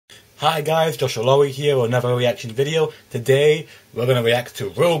Hi guys, Joshua Lowy here with another reaction video. Today we're going to react to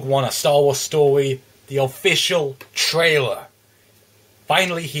Rogue One, a Star Wars story, the official trailer.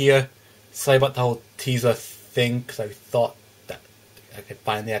 Finally here. Sorry about the whole teaser thing, because I thought that I could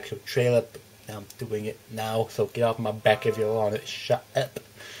find the actual trailer, but now I'm doing it now, so get off my back if you're on it. Shut up.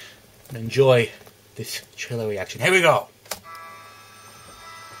 And enjoy this trailer reaction. Here we go!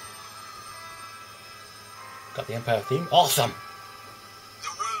 Got the Empire theme. Awesome!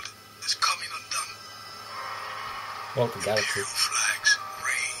 Welcome, Galaxy. Flags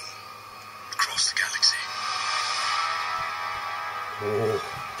reign across the galaxy. Oh,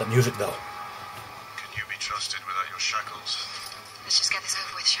 the music though. Can you be trusted without your shackles? Let's just get this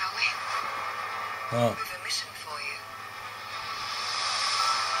over with, shall we? Oh. We've a mission for you.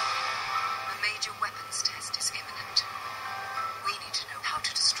 A major weapons test is imminent. We need to know how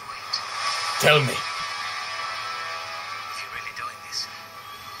to destroy it. Tell me. If you're really doing this,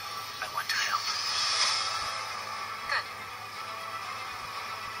 I want to help.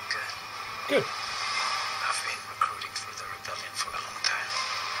 Good. I've been recruiting through the rebellion for a long time.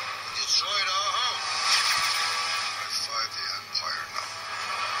 Destroyed our home. I fight the Empire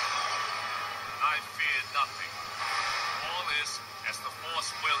now. I fear nothing. All is as the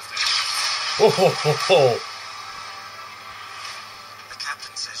Force wills it. Oh ho ho ho. The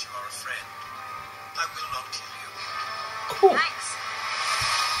captain says you are a friend. I will not kill you. Cool. Thanks.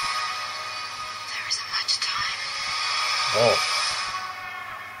 There isn't much time. Oh.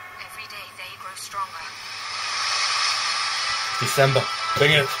 Stronger. December.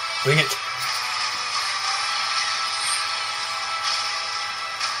 Bring it. Bring it.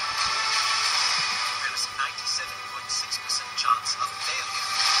 There is a 97.6% chance of failure.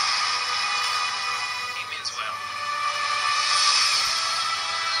 He means well.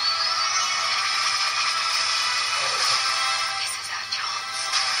 This is our chance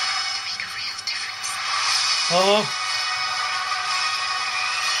to make a real difference. Oh.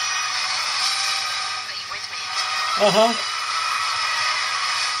 Uh-huh.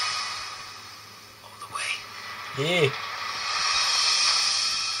 All the way. Yeah.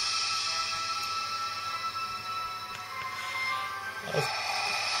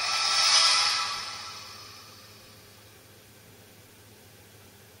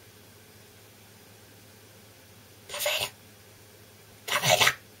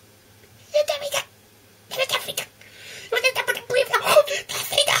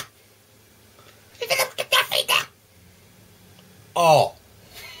 Oh,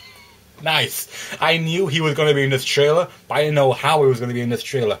 nice. I knew he was going to be in this trailer, but I didn't know how he was going to be in this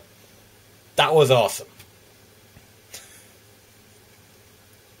trailer. That was awesome.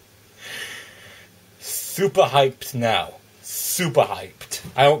 Super hyped now. Super hyped.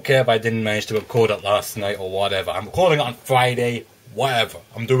 I don't care if I didn't manage to record it last night or whatever. I'm recording it on Friday, whatever.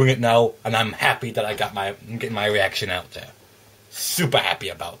 I'm doing it now, and I'm happy that I'm getting my reaction out there. Super happy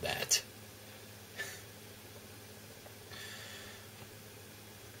about that.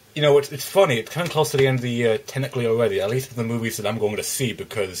 You know, it's funny, it's kind of close to the end of the year, technically already, at least for the movies that I'm going to see,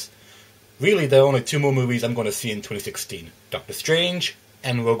 because really there are only two more movies I'm going to see in 2016. Doctor Strange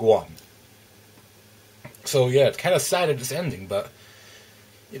and Rogue One. So yeah, it's kind of sad that it's ending, but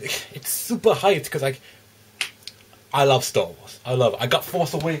it's super hyped, because I love Star Wars. I love it. I got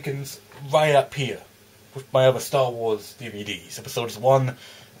Force Awakens right up here, with my other Star Wars DVDs, episodes 1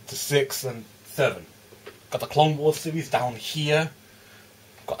 to 6 and 7. Got the Clone Wars series down here.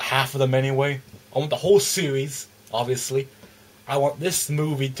 Got half of them anyway. I want the whole series, obviously. I want this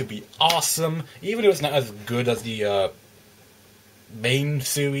movie to be awesome, even if it's not as good as the main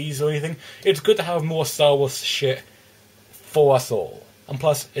series or anything. It's good to have more Star Wars shit for us all. And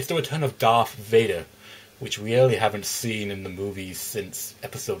plus, it's the return of Darth Vader, which we really haven't seen in the movies since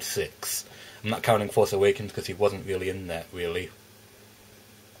Episode 6. I'm not counting Force Awakens because he wasn't really in that, really.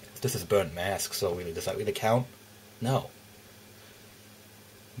 This is Burnt Mask, so really, does that really count? No.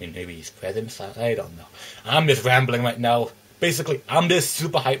 I mean, maybe he's present, I don't know. I'm just rambling right now. Basically, I'm just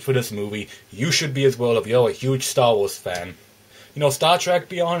super hyped for this movie. You should be as well if you're a huge Star Wars fan. You know, Star Trek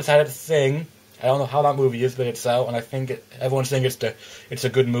Beyond has had a thing. I don't know how that movie is, but it's out, and I think everyone's saying it's a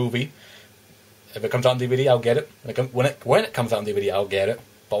good movie. If it comes out on DVD, I'll get it. When it comes out on DVD, I'll get it.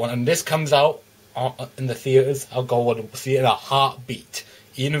 But when this comes out in the theaters, I'll go and see it in a heartbeat.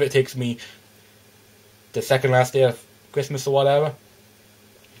 Even if it takes me the second last day of Christmas or whatever.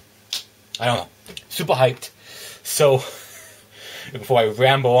 I don't know. Super hyped. So, before I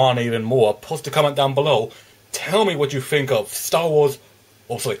ramble on even more, post a comment down below. Tell me what you think of Star Wars...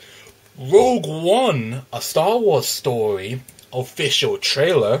 Oh, sorry. Rogue One, a Star Wars story, official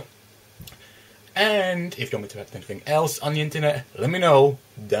trailer. And if you want me to add anything else on the internet, let me know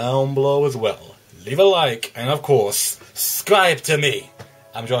down below as well. Leave a like, and of course, subscribe to me.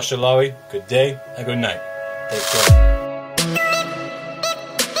 I'm Josh Lowry. Good day and good night. Take care.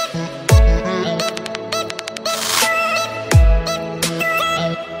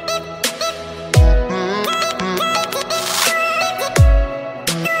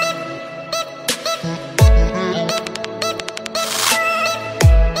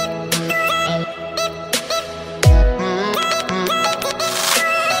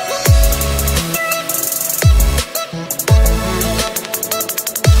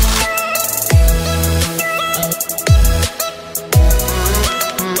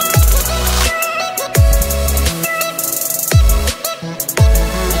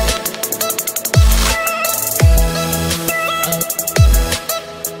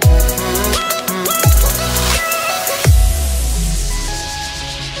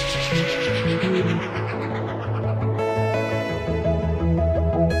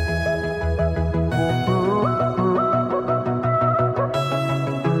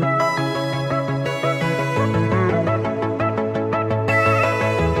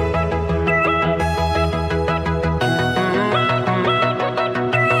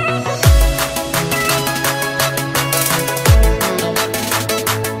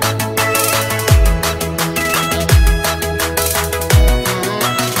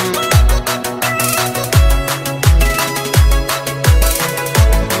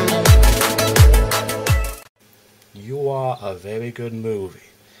 You are a very good movie.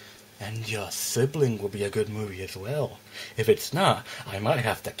 And your sibling will be a good movie as well. If it's not, I might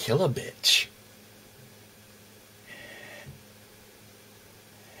have to kill a bitch.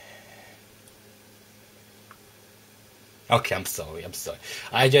 Okay, I'm sorry.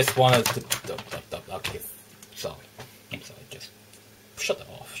 I just wanted to... Okay, sorry. I'm sorry, just... Shut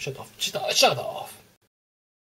it off.